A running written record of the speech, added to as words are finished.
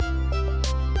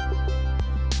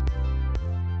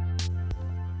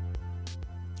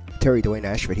Terry Dwayne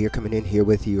Ashford here, coming in here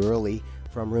with you early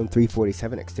from room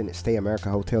 347, Extended Stay America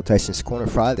Hotel, Tysons Corner.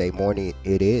 Friday morning.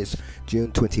 It is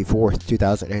June 24th,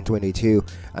 2022.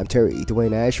 I'm Terry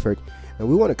Dwayne Ashford, and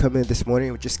we want to come in this morning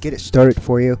and just get it started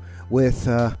for you with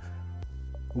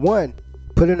one,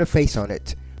 putting a face on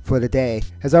it for the day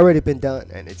has already been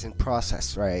done, and it's in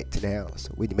process right now.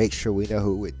 So we make sure we know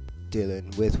who we're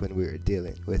dealing with when we're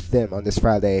dealing with them on this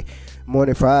Friday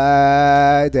morning.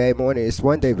 It's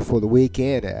one day before the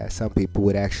weekend. Some people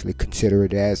would actually consider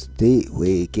it as the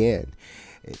weekend.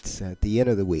 It's the end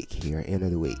of the week here, end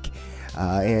of the week.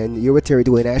 And you're with Terry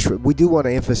Dwayne Ashford. We do want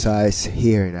to emphasize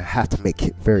here, and I have to make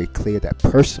it very clear that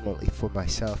personally for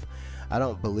myself, I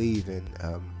don't believe in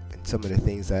some of the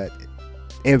things that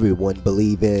everyone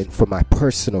believe in for my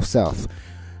personal self.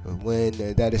 When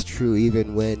that is true,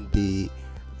 even when the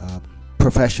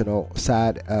professional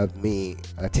side of me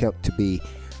attempt to be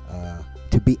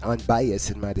unbiased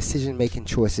in my decision-making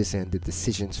choices and the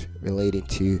decisions relating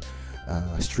to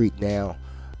Street Now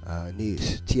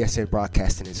News. TSN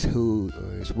Broadcasting is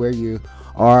where you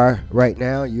are right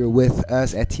now. You're with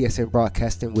us at TSN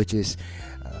Broadcasting, which is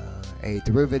a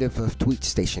derivative of Tweet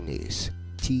Station News.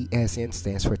 TSN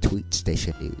stands for Tweet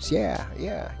Station News. Yeah,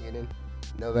 you didn't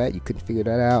know that? You couldn't figure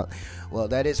that out? Well,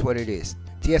 that is what it is.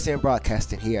 TSN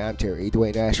Broadcasting here. I'm Terry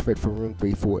Dwayne Ashford from room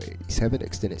 3487,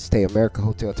 Extended Stay America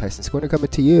Hotel, Tysons Corner, coming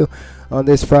to you on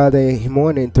this Friday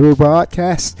morning through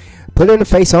broadcast. Putting a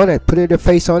face on it. Putting a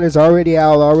face on it is already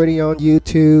out, already on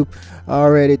YouTube,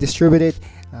 already distributed.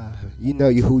 You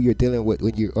know who you're dealing with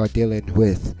when you are dealing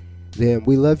with them.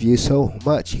 We love you so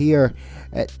much here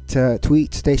at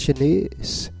Tweet Station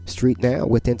News. Street Now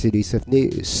with entities of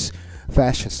news,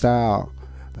 fashion, style,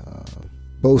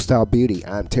 bold style, beauty.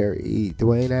 I'm Terry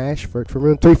Dwayne Ashford from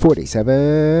room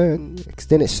 347,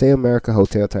 Extended Stay America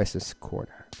Hotel, Tysons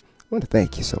Corner. I want to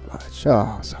thank you so much.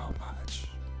 So